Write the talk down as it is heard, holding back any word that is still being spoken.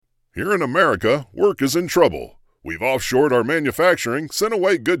Here in America, work is in trouble. We've offshored our manufacturing, sent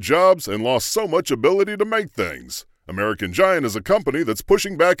away good jobs, and lost so much ability to make things. American Giant is a company that's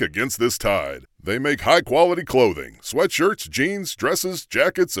pushing back against this tide. They make high-quality clothing, sweatshirts, jeans, dresses,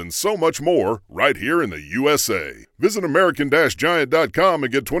 jackets, and so much more right here in the USA. Visit American-Giant.com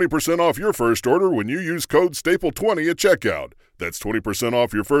and get 20% off your first order when you use code STAPLE20 at checkout. That's 20%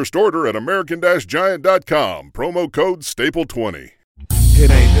 off your first order at American-Giant.com. Promo code STAPLE20. It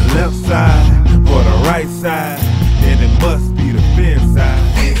ain't the left side or the right side, then it must be the fin side.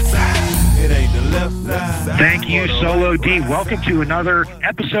 It ain't the left side. Thank you, Solo D. Welcome to another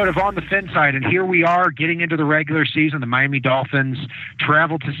episode of On the Fin Side, and here we are getting into the regular season. The Miami Dolphins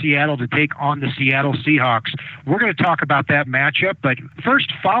travel to Seattle to take on the Seattle Seahawks. We're going to talk about that matchup, but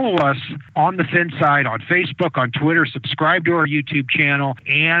first follow us on the Fin Side on Facebook, on Twitter, subscribe to our YouTube channel,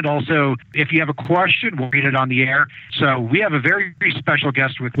 and also if you have a question, we'll read it on the air. So we have a very, very special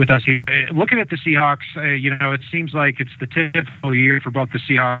guest with us here. Looking at the Seahawks, it seems like it's the typical year for both the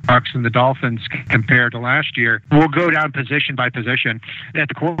Seahawks and the Dolphins compared to last year. We'll go down position by position. At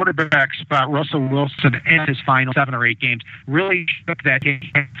the quarterback spot, Russell Wilson in his final 7 or 8 games really took that game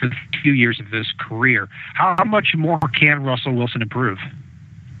for the few years of his career. How much more can Russell Wilson improve?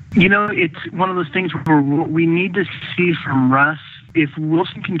 It's one of those things where we need to see from Russ, if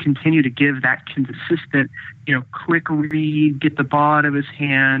Wilson can continue to give that consistent, quick read, get the ball out of his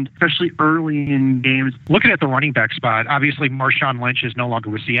hand, especially early in games. Looking at the running back spot, obviously Marshawn Lynch is no longer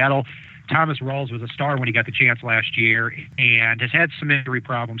with Seattle. Thomas Rawls was a star when he got the chance last year and has had some injury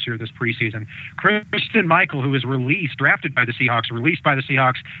problems here this preseason. Christine Michael, who was drafted by the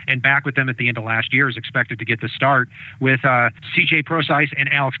Seahawks, and back with them at the end of last year, is expected to get the start with C.J. Prosise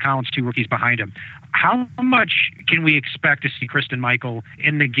and Alex Collins, 2 rookies behind him. How much can we expect to see Christine Michael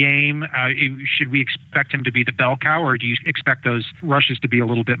in the game? Should we expect him to be the bell cow, or do you expect those rushes to be a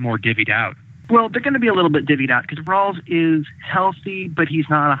little bit more divvied out? Well, they're going to be a little bit divvied out because Rawls is healthy, but he's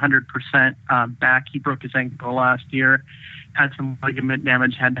not 100% back. He broke his ankle last year, had some ligament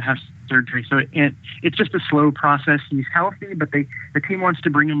damage, had to have surgery. So it's just a slow process. He's healthy, but the team wants to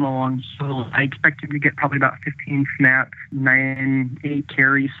bring him along. So I expect him to get probably about 15 snaps, 8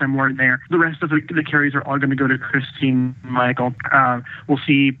 carries, somewhere there. The rest of the carries are all going to go to Christine Michael. We'll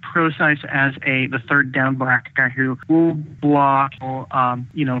see Prosise as the third down back guy who will block,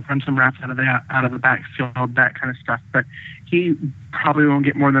 run some routes out of the backfield, that kind of stuff. But he probably won't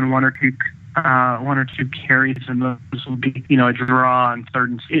get more than 1 or 2 carries, and those will be, a draw on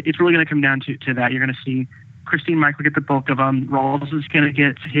third. And it's really going to come down to that. You're going to see Christine Michael get the bulk of them. Rawls is going to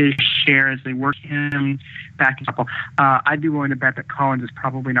get his share as they work him back in couple. I'd be willing to bet that Collins is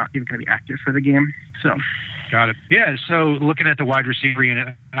probably not even going to be active for the game. So, got it. Yeah. So looking at the wide receiver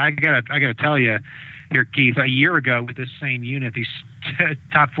unit, I gotta tell you here, Keith, a year ago with this same unit, these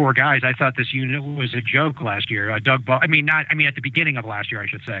top 4 guys, I thought this unit was a joke last year. At the beginning of last year, I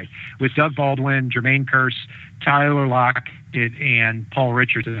should say, with Doug Baldwin, Jermaine Kearse, Tyler Lockett, and Paul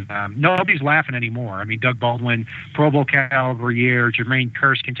Richardson. Nobody's laughing anymore. I mean, Doug Baldwin, Pro Bowl caliber year. Jermaine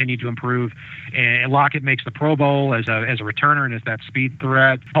Kearse continued to improve, and Lockett makes the Pro Bowl as a returner and as that speed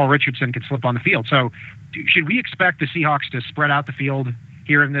threat. Paul Richardson can slip on the field. So, should we expect the Seahawks to spread out the field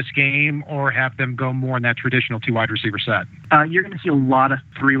here in this game, or have them go more in that traditional 2 wide receiver set? You're going to see a lot of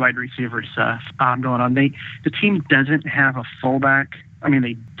 3 wide receivers going on. The team doesn't have a fullback. I mean,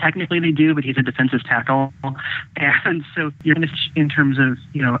 they do, but he's a defensive tackle, and so you're going to, in terms of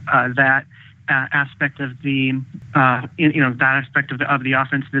that aspect of the of the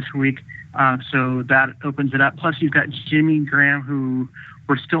offense this week. So that opens it up. Plus, you've got Jimmy Graham, who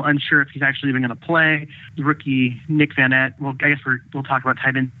we're still unsure if he's actually even going to play. The rookie Nick Vanette. Well, I guess we'll talk about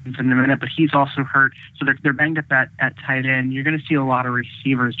tight ends in a minute, but he's also hurt. So they're banged up at tight end. You're going to see a lot of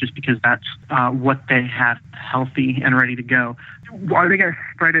receivers just because that's what they have healthy and ready to go. Are they going to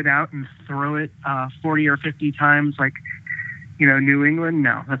spread it out and throw it 40 or 50 times like New England?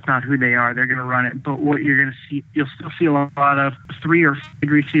 No, that's not who they are. They're going to run it. But what you're going to see, you'll still see a lot of 3 or 4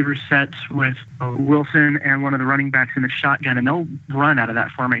 receiver sets with Wilson and one of the running backs in the shotgun, and they'll run out of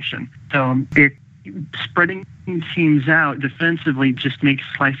that formation. So spreading teams out defensively just makes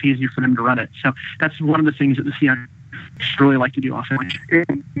life easier for them to run it. So that's one of the things that the Seahawks really like to do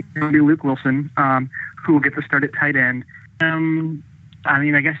offensively. It'll be Luke Wilson, who will get the start at tight end.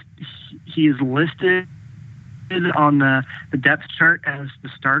 I guess he is listed on the depth chart as the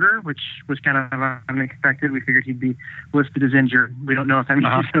starter, which was kind of unexpected. We figured he'd be listed as injured. We don't know if that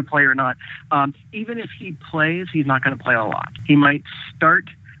means he's going to play or not. Even if he plays, he's not going to play a lot. He might start,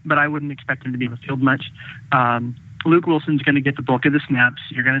 but I wouldn't expect him to be on the field much. Luke Wilson's going to get the bulk of the snaps.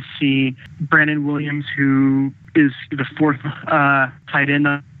 You're going to see Brandon Williams, who is the 4th tight end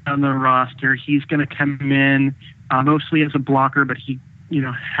on the roster. He's going to come in mostly as a blocker, but he,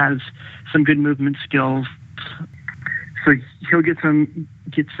 has some good movement skills. So he'll get some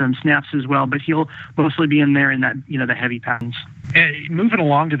snaps as well, but he'll mostly be in there in that, the heavy patterns. And moving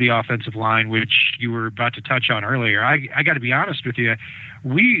along to the offensive line, which you were about to touch on earlier, I got to be honest with you.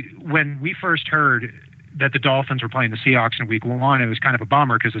 When we first heard that the Dolphins were playing the Seahawks in Week 1, it was kind of a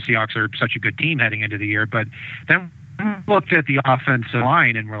bummer because the Seahawks are such a good team heading into the year. But then we looked at the offensive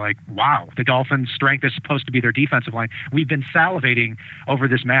line and we're like, wow, the Dolphins' strength is supposed to be their defensive line. We've been salivating over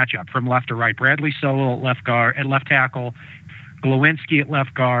this matchup from left to right. Bradley Sowell at left tackle, Glowinski at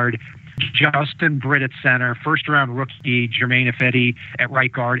left guard, Justin Britt at center, first-round rookie Germain Ifedi at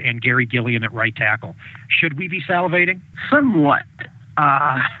right guard, and Gary Gilliam at right tackle. Should we be salivating? Somewhat.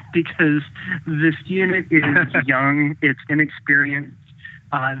 Because this unit is young, it's inexperienced.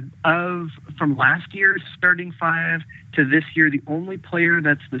 From last year's starting five to this year, the only player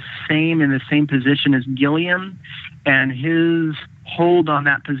that's the same in the same position as Gilliam, and his hold on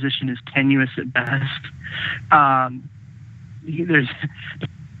that position is tenuous at best. There's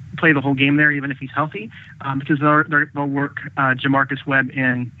play the whole game there, even if he's healthy, because they'll work Jamarcus Webb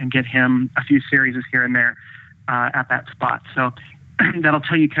in and get him a few series here and there at that spot. So that'll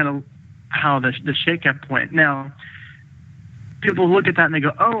tell you kind of how the shakeup went. Now, people look at that and they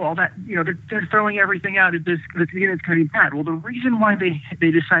go, "Oh, all that, they're throwing everything out. This unit's going to be bad." Well, the reason why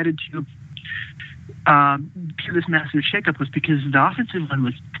they decided to do this massive shakeup was because the offensive line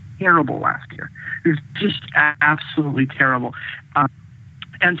was terrible last year. It was just absolutely terrible.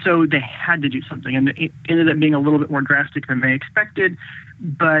 And so they had to do something, and it ended up being a little bit more drastic than they expected.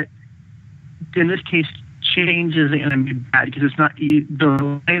 But in this case, change isn't going to be bad because it's not.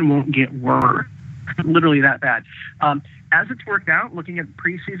 The line won't get worse. Literally that bad. As it's worked out, looking at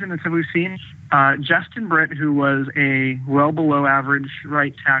preseason and stuff we've seen, Justin Britt, who was a well below average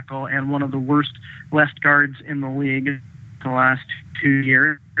right tackle and one of the worst left guards in the league the last 2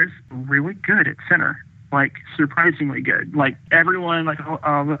 years, really good at center. Like, surprisingly good. Like, everyone, like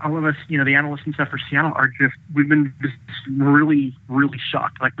all of us, the analysts and stuff for Seattle we've been just really, really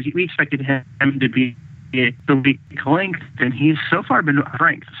shocked. Like, we expected him to be the weak length, and he's so far been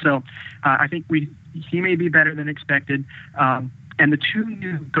ranked. So I think he may be better than expected. And the two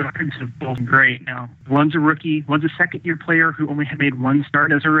new guards have both been great. Now, one's a rookie, one's a second-year player who only made one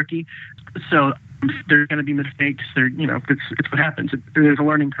start as a rookie. So there's going to be mistakes. It's what happens. There's a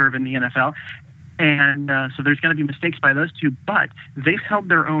learning curve in the NFL. And so there's going to be mistakes by those two, but they've held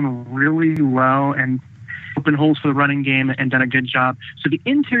their own really well and opened holes for the running game and done a good job. So the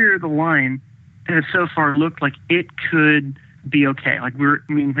interior of the line has so far looked like it could be okay. Like like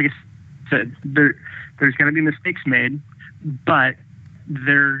I said, there's going to be mistakes made, but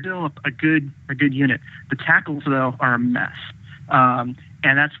they're still a good unit. The tackles though are a mess, and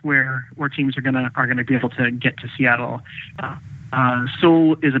that's where teams are gonna be able to get to Seattle.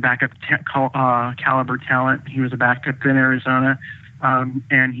 Sewell is a backup caliber talent. He was a backup in Arizona,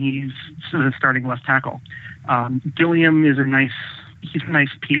 and he's the starting left tackle. Gilliam is a nice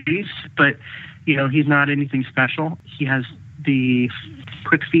piece, but he's not anything special. He has the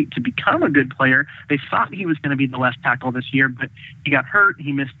quick feet to become a good player. They thought he was going to be the left tackle this year, but he got hurt.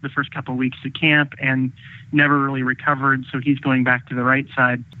 He missed the first couple of weeks of camp and never really recovered. So he's going back to the right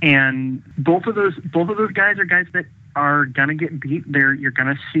side. And both of those guys are guys that are going to get beat. You're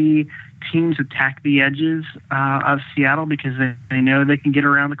going to see teams attack the edges of Seattle because they know they can get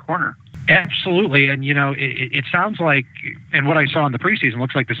around the corner. Absolutely. And, it sounds like, and what I saw in the preseason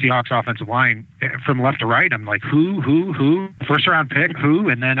looks like the Seahawks offensive line from left to right. I'm like, who? First round pick, who?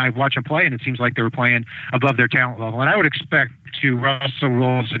 And then I watch them play, and it seems like they were playing above their talent level. And I would expect to Russell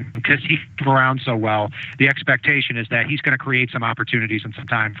Wilson, because he came around so well, the expectation is that he's going to create some opportunities and some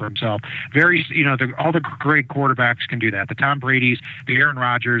time for himself. All the great quarterbacks can do that. The Tom Brady's, the Aaron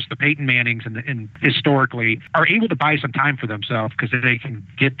Rodgers, the Peyton Mannings, and historically are able to buy some time for themselves because they can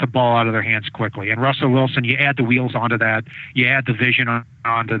get the ball out of their hands quickly. And Russell Wilson, you add the wheels onto that, you add the vision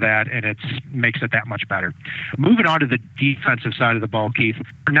onto that, and it makes it that much better. Moving on to the defensive side of the ball, Keith,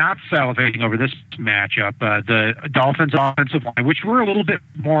 we're not salivating over this matchup. The Dolphins offensive line, which we're a little bit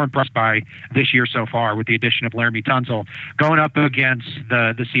more impressed by this year so far with the addition of Laramie Tunsil, going up against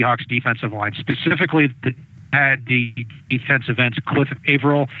the Seahawks defensive line, specifically had the defensive ends Cliff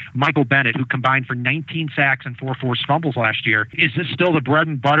Averill, Michael Bennett, who combined for 19 sacks and 4 forced fumbles last year. Is this still the bread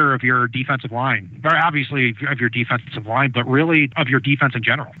and butter of your defensive line? Or obviously of your defensive line, but really of your defense in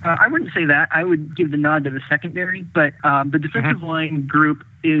general? I wouldn't say that. I would give the nod to the secondary, but the defensive line group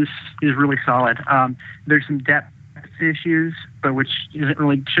is really solid. There's some depth issues, but which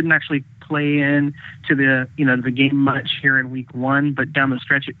shouldn't actually play in to the game much here in week 1, but down the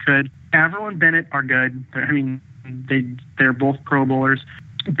stretch it could. Averill and Bennett are good. They're both Pro Bowlers.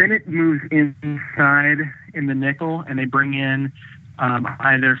 Bennett moves inside in the nickel, and they bring in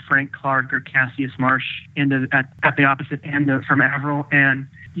either Frank Clark or Cassius Marsh at the opposite end from Averill. And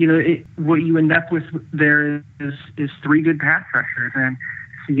what you end up with there is 3 good pass rushers. And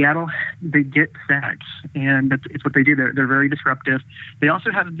Seattle, they get sacks, and it's what they do. They're very disruptive. They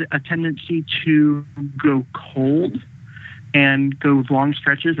also have a tendency to go cold and go long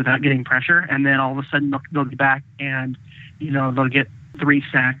stretches without getting pressure, and then all of a sudden they'll be back and they'll get 3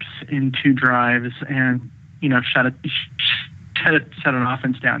 sacks in 2 drives and shut an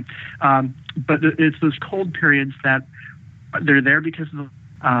offense down. But it's those cold periods that they're there because of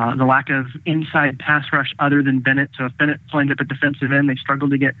the lack of inside pass rush other than Bennett. So if Bennett lined up at defensive end, they struggle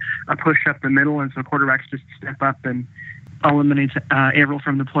to get a push up the middle, and so quarterbacks just step up and eliminates Averill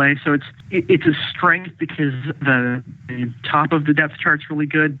from the play. So it's a strength because the top of the depth chart's really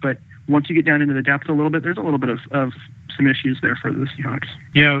good, but once you get down into the depth a little bit, there's a little bit of some issues there for the Seahawks.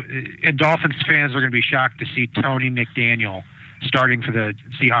 And Dolphins fans are going to be shocked to see Tony McDaniel starting for the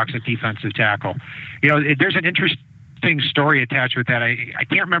Seahawks at defensive tackle. There's an interesting story attached with that. I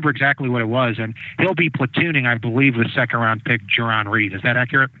can't remember exactly what it was, and he'll be platooning, I believe, with second-round pick Jarran Reed. Is that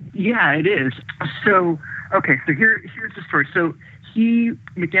accurate? Yeah, it is. So here's the story. So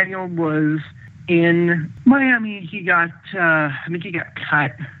McDaniel was in Miami. He got I think he got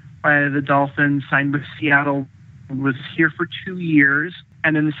cut by the Dolphins, signed with Seattle, was here for 2 years,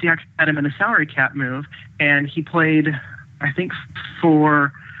 and then the Seahawks had him in a salary cap move, and he played, I think,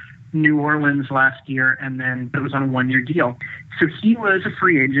 for New Orleans last year, and then it was on a 1-year deal. So he was a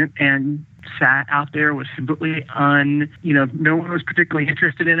free agent and sat out there, was completely no one was particularly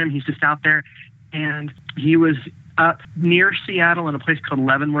interested in him. He's just out there, and he was up near Seattle in a place called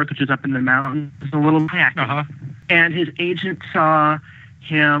Leavenworth, which is up in the mountains, a little back. And his agent saw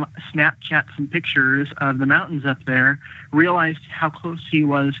him Snapchat some pictures of the mountains up there, realized how close he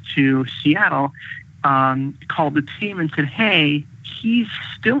was to Seattle, called the team and said, "Hey, he's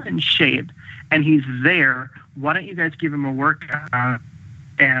still in shape and he's there. Why don't you guys give him a workout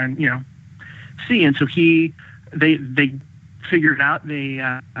and see?" And so they figure it out. They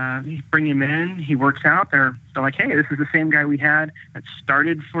bring him in. He works out. They're like, "Hey, this is the same guy we had that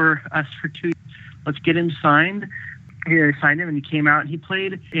started for us for 2 years. Let's get him signed." They signed him, and he came out and he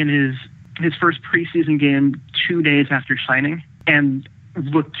played in his first preseason game 2 days after signing, and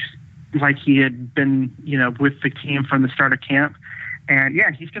looked like he had been with the team from the start of camp. And yeah,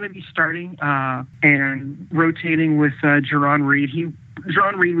 he's going to be starting and rotating with Jarran Reed.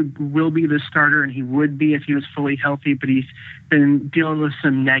 Jarran Reed will be the starter, and he would be if he was fully healthy, but he's been dealing with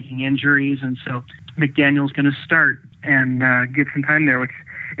some nagging injuries, and so McDaniel's going to start and get some time there, which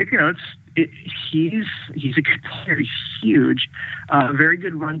he's a good player. He's huge, very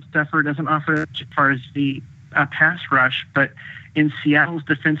good run stuffer. Doesn't offer as far as the pass rush, but in Seattle's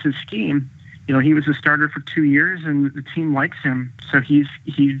defensive scheme, he was a starter for 2 years, and the team likes him. So he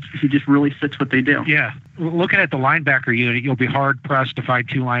just really fits what they do. Yeah, looking at the linebacker unit, you'll be hard pressed to find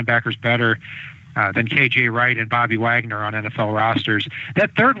 2 linebackers better than KJ Wright and Bobby Wagner on NFL rosters.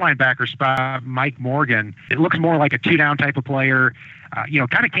 That third linebacker spot, Mike Morgan, it looks more like a 2-down type of player.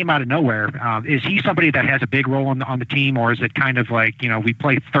 Kind of came out of nowhere. Is he somebody that has a big role on the team, or is it kind of like, we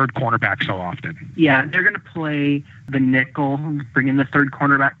play third cornerback so often? Yeah, they're going to play the nickel, bring in the third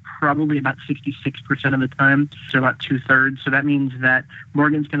cornerback probably about 66% of the time, so about 2/3. So that means that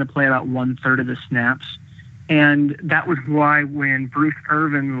Morgan's going to play about 1/3 of the snaps. And that was why when Bruce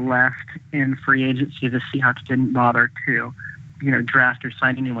Irvin left in free agency, the Seahawks didn't bother to draft or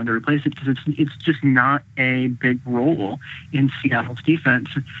sign anyone to replace it, because it's just not a big role in Seattle's defense.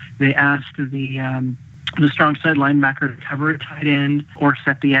 They asked the strong side linebacker to cover a tight end or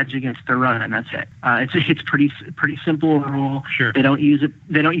set the edge against the run, and that's it. It's pretty simple rule. Sure. They don't use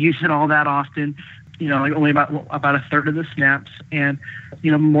it all that often. Only about 1/3 of the snaps. And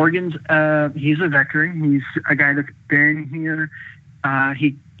Morgan's he's a veteran. He's a guy that's been here.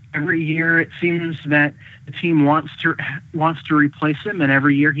 Every year it seems that the team wants to replace him, and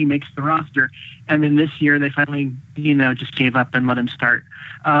every year he makes the roster. And then this year they finally, just gave up and let him start.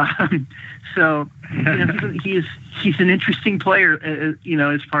 So he's an interesting player,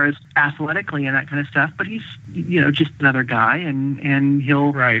 as far as athletically and that kind of stuff. But he's, just another guy, and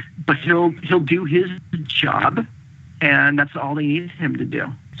he'll do his job, and that's all they need him to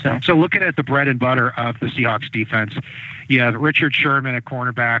do. So looking at the bread and butter of the Seahawks defense, you have Richard Sherman at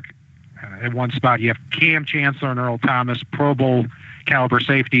cornerback. At one spot, you have Cam Chancellor and Earl Thomas, Pro Bowl caliber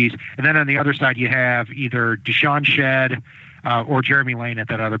safeties. And then on the other side, you have either Deshaun Shedd, or Jeremy Lane at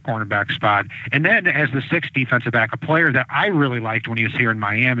that other cornerback spot. And then as the sixth defensive back, a player that I really liked when he was here in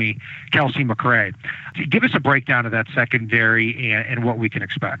Miami, Kelsey McRae. Give us a breakdown of that secondary and what we can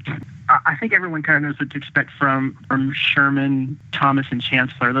expect. I think everyone kind of knows what to expect from Sherman, Thomas, and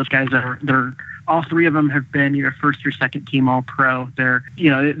Chancellor. Those guys they're all three of them have been either first or second team All-Pro. They're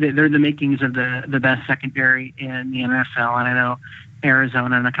the makings of the best secondary in the NFL, and I know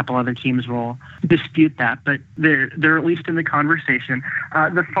Arizona and a couple other teams will dispute that, but they're at least in the conversation.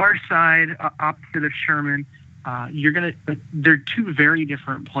 The far side, opposite of Sherman, they're two very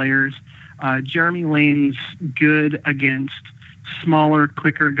different players. Jeremy Lane's good against smaller,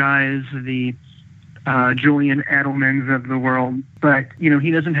 quicker guys, the Julian Edelmans of the world, but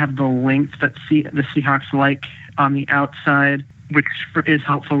he doesn't have the length that the Seahawks like on the outside, which is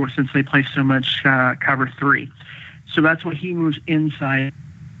helpful since they play so much cover 3. So that's why he moves inside,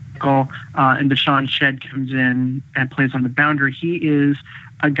 and Deshaun Shedd comes in and plays on the boundary. He is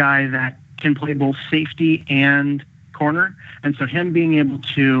a guy that can play both safety and corner, and so him being able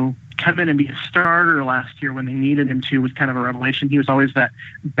to come in and be a starter last year when they needed him to was kind of a revelation. He was always that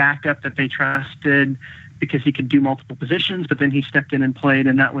backup that they trusted because he could do multiple positions, but then he stepped in and played,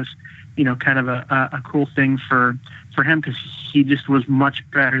 and that was kind of a cool thing for him because he just was much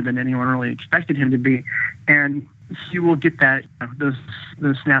better than anyone really expected him to be. And he will get that those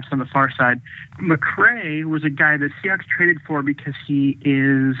snaps on the far side. McRae was a guy that Seahawks traded for because he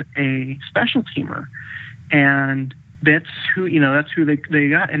is a special teamer, and that's who they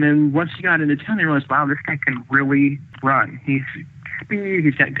got. And then once he got into town, they realized, wow, this guy can really run. He's speed,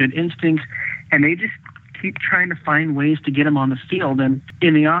 he's got good instincts, and they just keep trying to find ways to get him on the field. And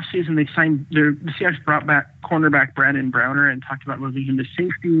in the offseason, the Seahawks brought back cornerback Brandon Browner and talked about moving him to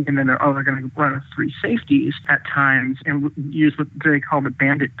safety, and then they're going to run 3 safeties at times and use what they call the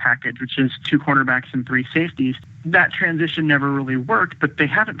bandit package, which is 2 cornerbacks and 3 safeties. That transition never really worked, but they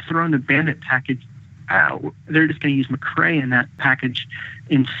haven't thrown the bandit package out. They're just going to use McRae in that package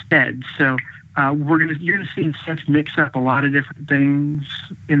instead. So you're going to see the Seahawks mix up a lot of different things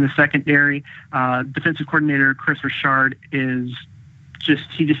in the secondary. Defensive coordinator Chris Richard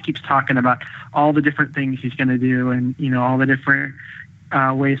he just keeps talking about all the different things he's going to do, and all the different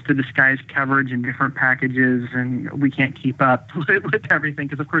ways to disguise coverage and different packages, and we can't keep up with everything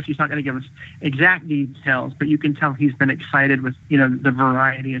because, of course, he's not going to give us exact details, but you can tell he's been excited with the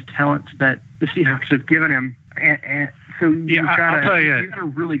variety of talents that the Seahawks have given him. And so you've got a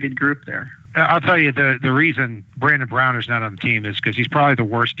really good group there. I'll tell you, the reason Brandon Browner's not on the team is because he's probably the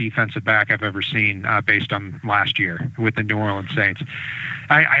worst defensive back I've ever seen based on last year with the New Orleans Saints.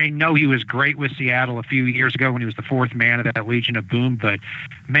 I know he was great with Seattle a few years ago when he was the 4th man of that Legion of Boom, but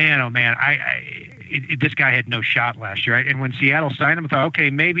man, oh man, this guy had no shot last year. Right? And when Seattle signed him, I thought, okay,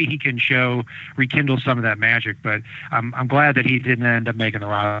 maybe he can rekindle some of that magic, but I'm glad that he didn't end up making the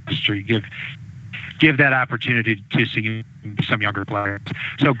roster. You give that opportunity to see some younger players.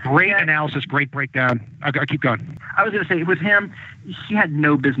 So great analysis, great breakdown. I'll keep going. I was going to say, with him, he had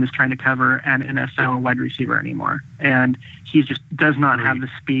no business trying to cover an NFL wide receiver anymore, and he just does not have the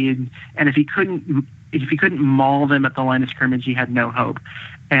speed. And if he couldn't maul them at the line of scrimmage, he had no hope.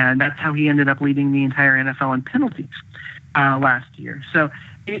 And that's how he ended up leading the entire NFL in penalties last year. So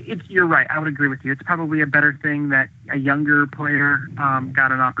you're right. I would agree with you. It's probably a better thing that a younger player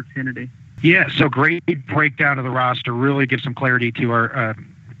got an opportunity. Yeah, so great breakdown of the roster. Really give some clarity to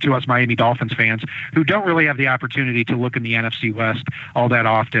us Miami Dolphins fans who don't really have the opportunity to look in the NFC West all that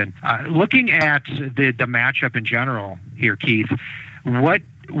often. Looking at the matchup in general here, Keith, what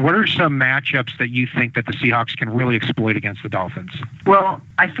are some matchups that you think that the Seahawks can really exploit against the Dolphins? Well,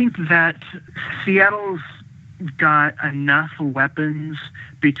 I think that Seattle's got enough weapons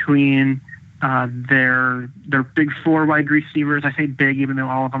between their big 4 wide receivers. I say big, even though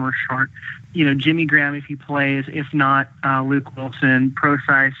all of them are short. Jimmy Graham, if he plays, if not, Luke Wilson,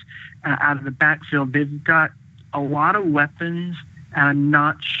 Procise out of the backfield. They've got a lot of weapons, and I'm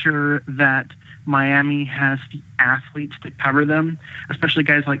not sure that Miami has the athletes to cover them, especially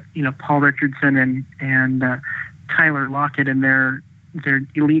guys like Paul Richardson and Tyler Lockett and their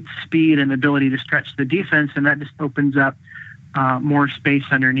elite speed and ability to stretch the defense, and that just opens up more space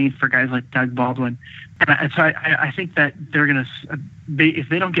underneath for guys like Doug Baldwin. And so I think that they're going to, if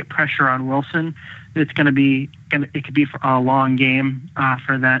they don't get pressure on Wilson, it could be for a long game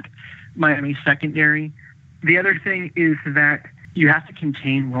for that Miami secondary. The other thing is that you have to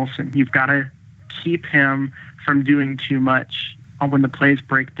contain Wilson. You've got to keep him from doing too much when the plays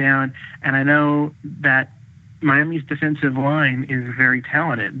break down. And I know that Miami's defensive line is very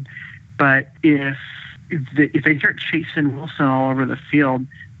talented, but if they start chasing Wilson all over the field,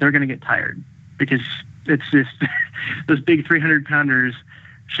 they're going to get tired because it's just those big 300-pounders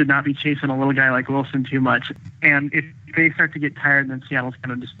should not be chasing a little guy like Wilson too much. And if they start to get tired, then Seattle's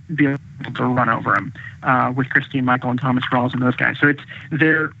going to just be able to run over them with Christine Michael and Thomas Rawls and those guys. So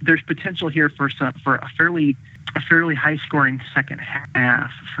there's potential here for a fairly high-scoring second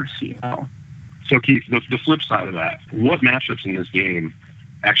half for Seattle. So, Keith, the flip side of that, what matchups in this game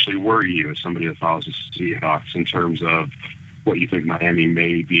actually worry you as somebody that follows the Seahawks in terms of what you think Miami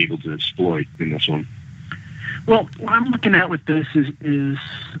may be able to exploit in this one? Well, what I'm looking at with this is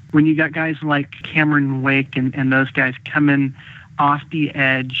when you got guys like Cameron Wake and those guys coming off the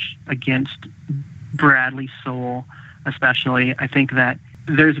edge against Bradley Sowell, especially, I think that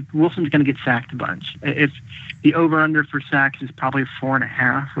Wilson's going to get sacked a bunch. If the over-under for sacks is probably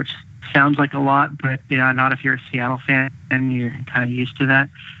 4.5, which sounds like a lot, but not if you're a Seattle fan and you're kind of used to that.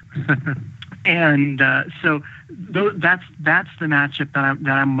 And so that's the matchup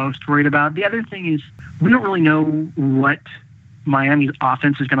that I'm most worried about. The other thing is we don't really know what Miami's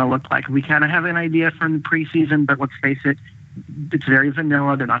offense is going to look like. We kind of have an idea from the preseason, but let's face it, it's very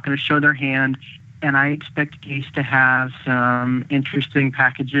vanilla. They're not going to show their hand, and I expect Gase to have some interesting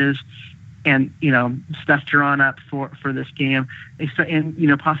packages and stuff drawn up for this game,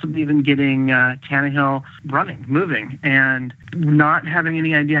 and possibly even getting Tannehill moving, and not having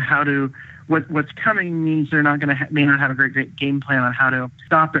any idea how to. What's coming means they're not going to may not have a great game plan on how to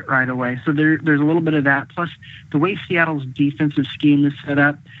stop it right away. So there's a little bit of that. Plus, the way Seattle's defensive scheme is set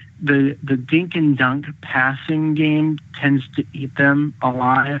up, the dink and dunk passing game tends to eat them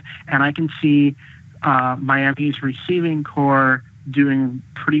alive, and I can see Miami's receiving core doing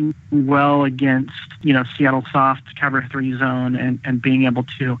pretty well against Seattle soft cover 3 zone and being able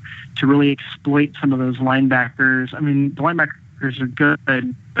to really exploit some of those linebackers. I mean, the linebackers are good,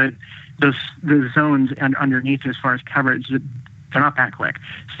 but the zones and underneath as far as coverage, they're not that quick.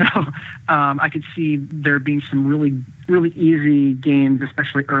 So I could see there being some really, really easy games,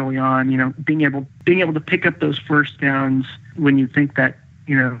 especially early on, being able to pick up those first downs when you think that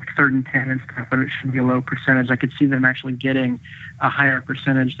 3rd and 10 and stuff, but it should be a low percentage. I could see them actually getting a higher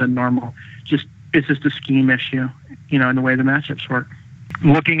percentage than normal. It's just a scheme issue, in the way the matchups work.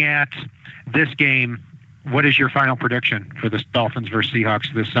 Looking at this game, what is your final prediction for the Dolphins versus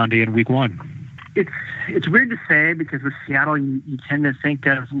Seahawks this Sunday in Week 1? It's weird to say because with Seattle, you tend to think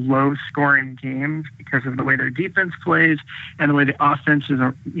of low-scoring games because of the way their defense plays and the way the offenses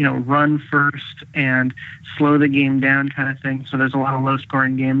are, run first and slow the game down kind of thing. So there's a lot of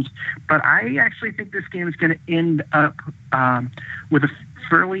low-scoring games. But I actually think this game is going to end up with a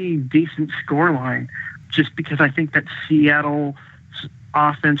fairly decent scoreline just because I think that Seattle's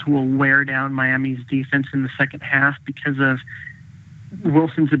offense will wear down Miami's defense in the second half because of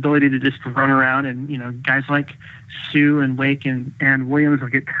Wilson's ability to just run around, and guys like Sue and Wake and Williams will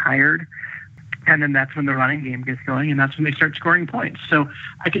get tired, and then that's when the running game gets going, and that's when they start scoring points. So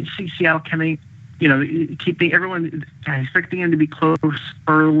I could see Seattle coming, keeping everyone expecting them to be close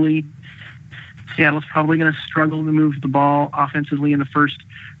early. Seattle's probably going to struggle to move the ball offensively in the first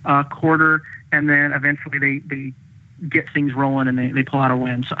quarter, and then eventually they get things rolling and they pull out a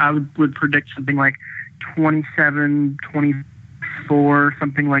win. So I would predict something like 27-24,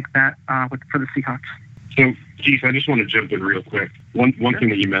 something like that for the Seahawks. So, Keith, I just want to jump in real quick. One thing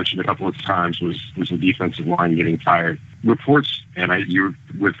that you mentioned a couple of times was the defensive line getting tired. Reports, and you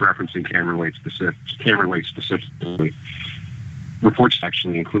were referencing Cameron Wake specifically. Reports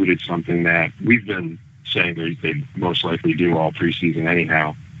actually included something that we've been saying they most likely do all preseason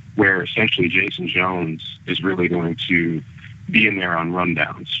anyhow, where essentially Jason Jones is really going to be in there on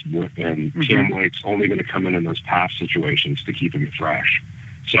rundowns, and Cam Wake's only going to come in those pass situations to keep him fresh.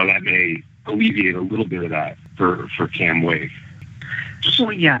 So that may alleviate a little bit of that for Cam Wake.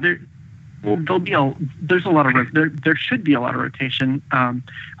 So yeah, there should be a lot of rotation.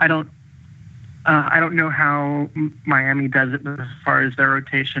 I don't know how Miami does it as far as their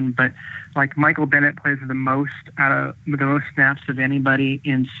rotation, but like Michael Bennett plays the most snaps of anybody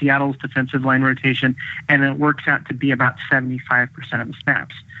in Seattle's defensive line rotation, and it works out to be about 75% of the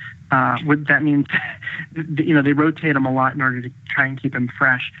snaps. What that means, they rotate him a lot in order to try and keep him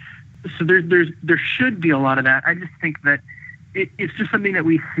fresh. So there should be a lot of that. I just think that it's just something that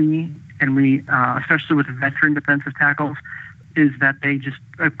we see, and we, especially with veteran defensive tackles, is that they just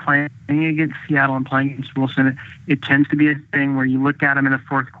are playing against Seattle and playing against Wilson. It tends to be a thing where you look at them in the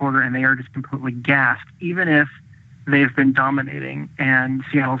fourth quarter and they are just completely gassed, even if they've been dominating and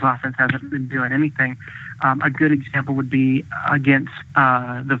Seattle's offense hasn't been doing anything. A good example would be against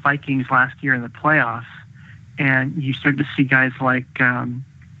the Vikings last year in the playoffs, and you start to see guys like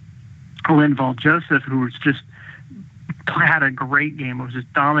Linval Joseph, who was just had a great game. It was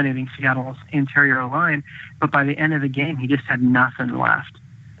just dominating Seattle's interior line. But by the end of the game, he just had nothing left.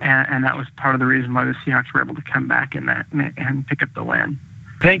 And that was part of the reason why the Seahawks were able to come back in that and pick up the win.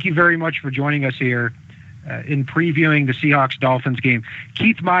 Thank you very much for joining us here in previewing the Seahawks-Dolphins game.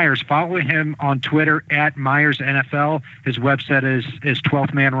 Keith Myers, follow him on Twitter at MyersNFL. His website is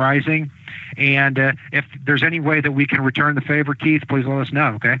 12th Man Rising. And if there's any way that we can return the favor, Keith, please let us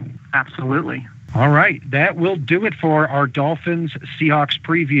know, okay? Absolutely. All right. That will do it for our Dolphins-Seahawks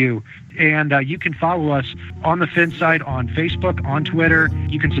preview. And you can follow us on the Fin site on Facebook, on Twitter.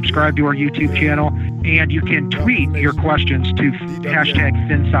 You can subscribe to our YouTube channel, and you can tweet your questions to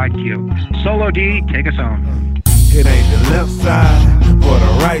 #FinsideQ. Solo D, take us home. It ain't the left side or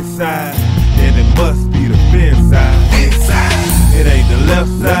the right side, then it must be the fin side. It ain't the left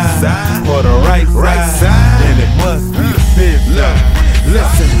side or the right side, then it must be the fin side.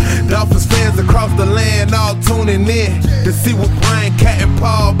 Listen, Dolphins fans across the land all tuning in to see what Brian, Cat, and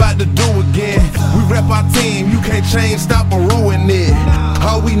Paul about to do again. We rep our team, you can't change, stop, or ruin it.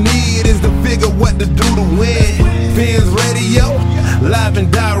 All we need is to figure what to do to win. Fins Radio, live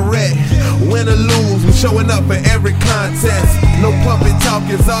and direct. Win or lose, we showing up for every contest. No puppet talk,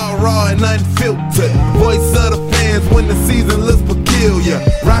 it's all raw and unfiltered. Voice of the fans when the season looks peculiar.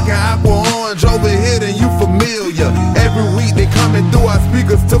 Rockin' aqua orange over here, then you familiar. Every week they coming through our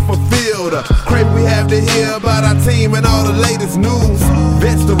speakers to fulfill the crave we have to hear about our team and all the latest news.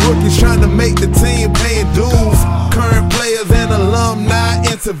 Vets the rookies trying to make the team, paying dues. Current players and alumni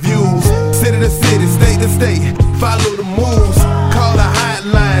interviews. City to city, state to state, follow the moves. Call the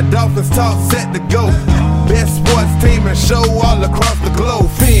hotline, Dolphins talk set to go. Best sports team and show all across the globe.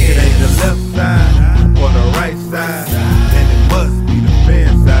 Fin. It ain't the left side or the right side, then it must be the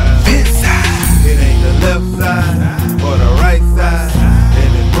fin side. Fin side. It ain't the left side or the right side,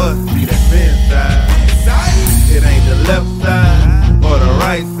 then it must be the fin side. It ain't the left side or the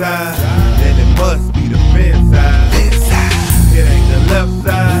right side, then it must be the fin side. It ain't the left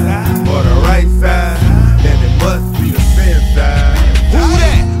side or the right side, then it must be the fin side. Who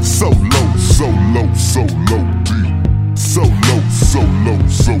that? So low, so low, so low, deep. So low, so low,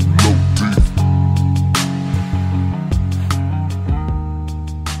 so low, deep.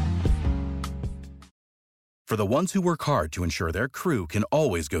 For the ones who work hard to ensure their crew can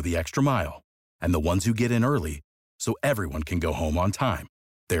always go the extra mile, and the ones who get in early so everyone can go home on time,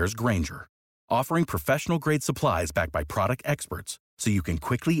 there's Grainger, offering professional-grade supplies backed by product experts so you can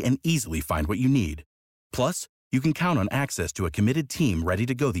quickly and easily find what you need. Plus, you can count on access to a committed team ready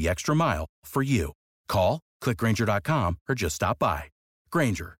to go the extra mile for you. Call, click Grainger.com, or just stop by.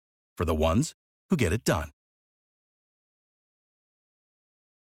 Grainger, for the ones who get it done.